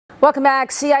Welcome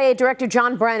back. CIA Director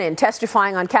John Brennan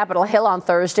testifying on Capitol Hill on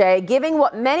Thursday, giving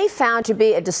what many found to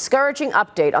be a discouraging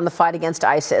update on the fight against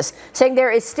ISIS, saying there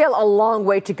is still a long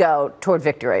way to go toward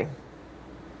victory.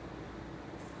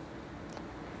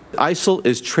 ISIL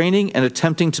is training and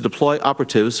attempting to deploy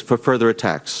operatives for further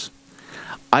attacks.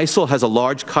 ISIL has a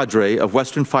large cadre of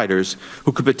Western fighters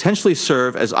who could potentially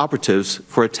serve as operatives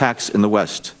for attacks in the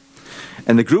West.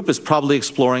 And the group is probably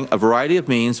exploring a variety of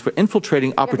means for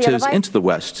infiltrating operatives into the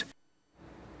West.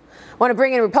 I want to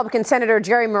bring in Republican Senator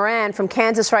Jerry Moran from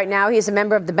Kansas right now. He's a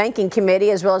member of the Banking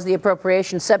Committee as well as the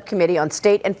Appropriations Subcommittee on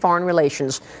State and Foreign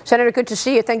Relations. Senator, good to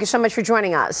see you. Thank you so much for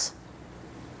joining us.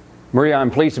 Maria,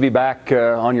 I'm pleased to be back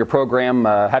on your program.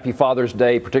 Happy Father's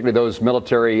Day, particularly those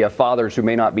military fathers who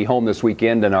may not be home this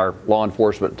weekend and our law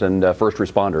enforcement and first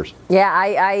responders. Yeah,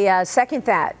 I second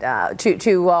that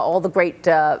to all the great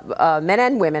men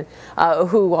and women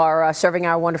who are serving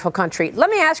our wonderful country. Let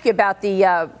me ask you about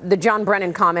the John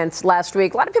Brennan comments last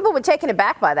week. A lot of people were taken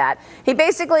aback by that. He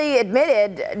basically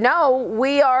admitted, no,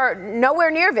 we are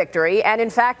nowhere near victory, and in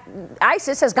fact,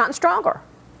 ISIS has gotten stronger.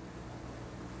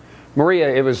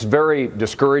 Maria, it was very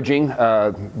discouraging,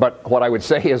 but what I would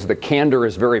say is the candor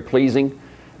is very pleasing.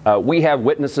 We have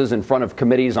witnesses in front of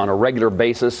committees on a regular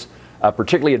basis,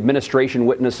 particularly administration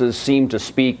witnesses seem to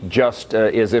speak just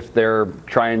as if they're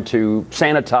trying to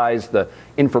sanitize the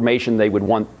information they would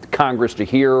want Congress to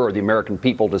hear or the American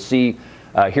people to see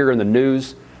here in the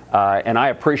news. And I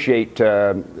appreciate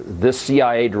this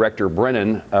CIA Director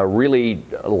Brennan really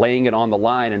laying it on the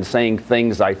line and saying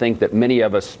things I think that many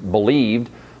of us believed,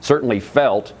 certainly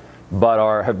felt,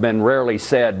 but have been rarely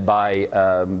said by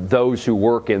those who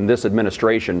work in this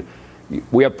administration.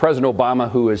 We have President Obama,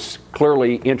 who is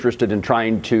clearly interested in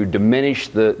trying to diminish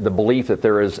the belief that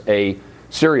there is a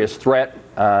serious threat,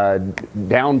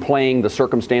 downplaying the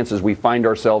circumstances we find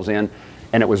ourselves in.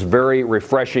 And it was very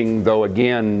refreshing, though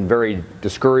again, very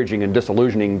discouraging and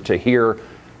disillusioning to hear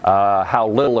how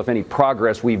little, if any,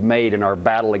 progress we've made in our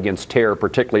battle against terror,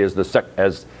 particularly as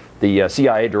the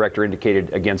CIA director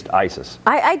indicated against ISIS.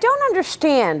 I don't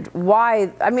understand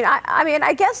why. I mean,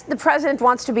 I guess the president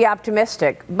wants to be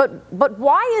optimistic, but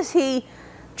why is he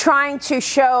trying to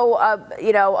show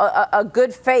a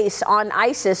good face on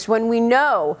ISIS when we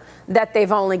know that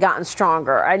they've only gotten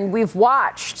stronger? And we've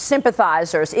watched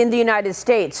sympathizers in the United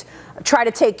States try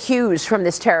to take cues from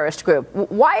this terrorist group.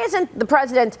 Why isn't the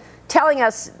president telling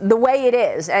us the way it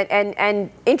is?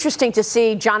 And interesting to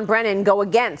see John Brennan go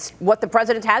against what the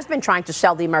president has been trying to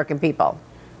sell the American people.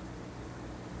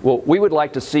 Well, we would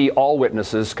like to see all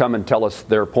witnesses come and tell us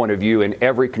their point of view in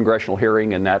every congressional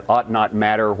hearing, and that ought not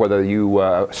matter whether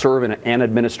you serve in an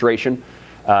administration.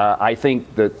 I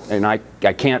think that, and I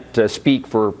can't speak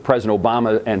for President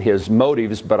Obama and his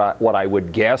motives, but what I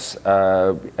would guess,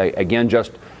 again,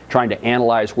 just trying to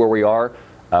analyze where we are,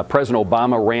 President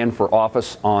Obama ran for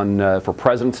office for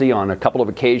presidency on a couple of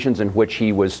occasions in which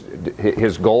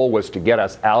his goal was to get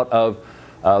us out of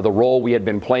the role we had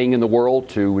been playing in the world,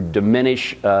 to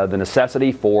diminish the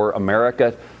necessity for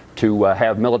America to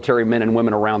have military men and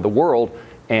women around the world.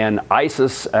 And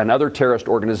ISIS and other terrorist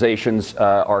organizations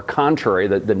are contrary.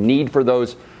 The need for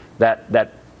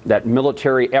that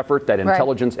military effort, that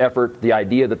intelligence effort, the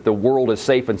idea that the world is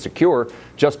safe and secure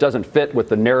just doesn't fit with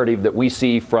the narrative that we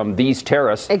see from these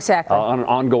terrorists on an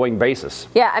ongoing basis.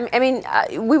 Yeah, I mean,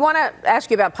 we want to ask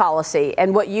you about policy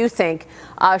and what you think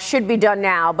should be done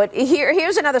now. But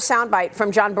here's another soundbite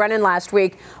from John Brennan last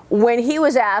week when he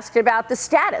was asked about the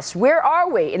status. Where are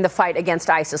we in the fight against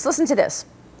ISIS? Listen to this.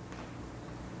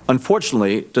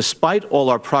 Unfortunately, despite all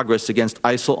our progress against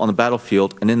ISIL on the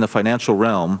battlefield and in the financial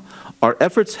realm, our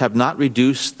efforts have not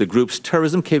reduced the group's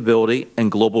terrorism capability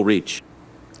and global reach.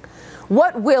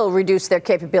 What will reduce their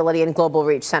capability and global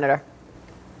reach, Senator?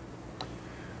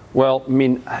 Well, I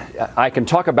mean, I can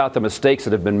talk about the mistakes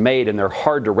that have been made, and they're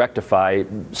hard to rectify.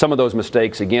 Some of those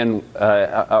mistakes, again,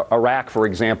 Iraq, for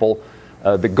example,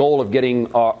 the goal of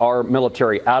getting our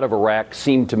military out of Iraq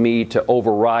seemed to me to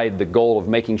override the goal of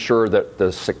making sure that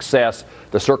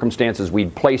the circumstances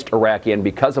we'd placed Iraq in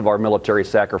because of our military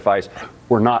sacrifice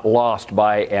were not lost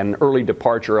by an early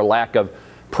departure, a lack of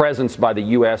presence by the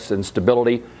U.S. and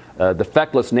stability, the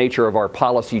feckless nature of our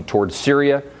policy towards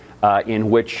Syria, in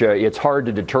which it's hard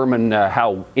to determine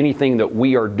how anything that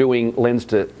we are doing lends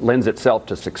itself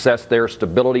to success there,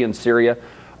 stability in Syria.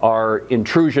 Our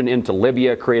intrusion into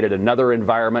Libya created another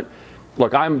environment.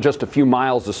 Look, I'm just a few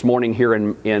miles this morning here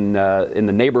in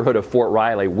the neighborhood of Fort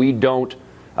Riley. We don't,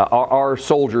 our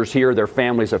soldiers here, their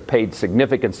families have paid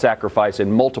significant sacrifice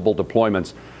in multiple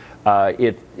deployments.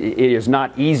 It is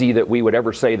not easy that we would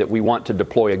ever say that we want to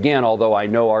deploy again, although I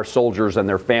know our soldiers and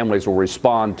their families will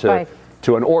respond to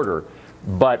to an order.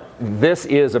 But this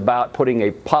is about putting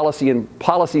a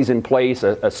policies in place,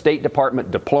 a State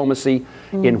Department diplomacy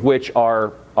in which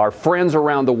our friends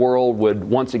around the world would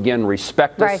once again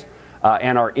respect us.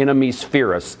 And our enemies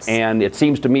fear us. And it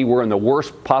seems to me we're in the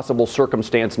worst possible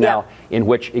circumstance now in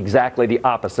which exactly the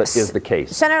opposite is the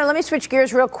case. Senator, let me switch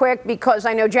gears real quick because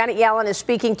I know Janet Yellen is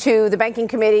speaking to the Banking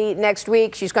Committee next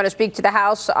week. She's going to speak to the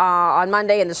House on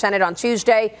Monday and the Senate on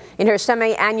Tuesday in her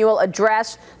semi-annual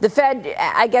address. The Fed,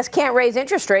 I guess, can't raise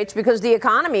interest rates because the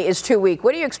economy is too weak.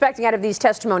 What are you expecting out of these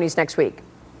testimonies next week?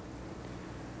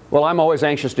 Well, I'm always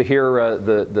anxious to hear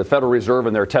the Federal Reserve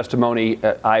and their testimony.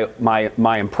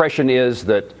 My impression is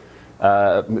that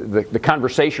the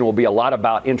conversation will be a lot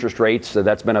about interest rates.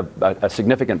 That's been a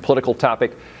significant political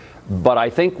topic. But I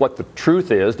think what the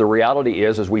truth is, the reality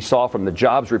is, as we saw from the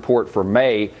jobs report for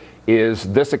May,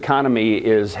 is this economy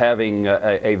is having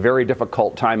a very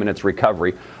difficult time in its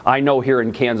recovery. I know here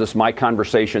in Kansas, my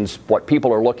conversations, what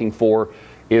people are looking for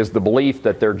is the belief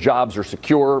that their jobs are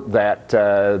secure, that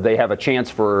they have a chance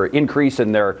for increase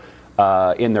in their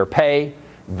pay,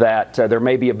 that there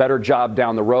may be a better job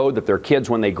down the road, that their kids,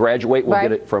 when they graduate, will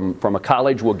get it from a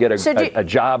college, will get a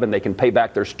job and they can pay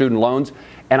back their student loans.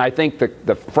 And I think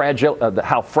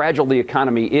how fragile the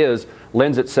economy is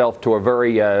lends itself to a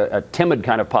very timid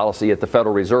kind of policy at the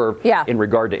Federal Reserve in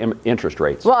regard to interest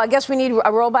rates. Well, I guess we need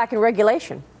a rollback in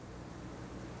regulation.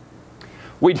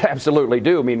 We absolutely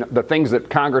do. I mean, the things that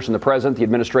Congress and the President, the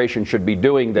administration should be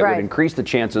doing that would increase the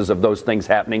chances of those things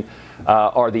happening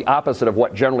are the opposite of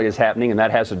what generally is happening, and that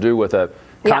has to do with a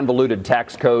convoluted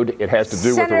tax code. It has to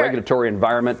do with the regulatory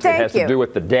environment. It has to do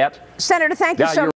with the debt. Senator, thank you so much.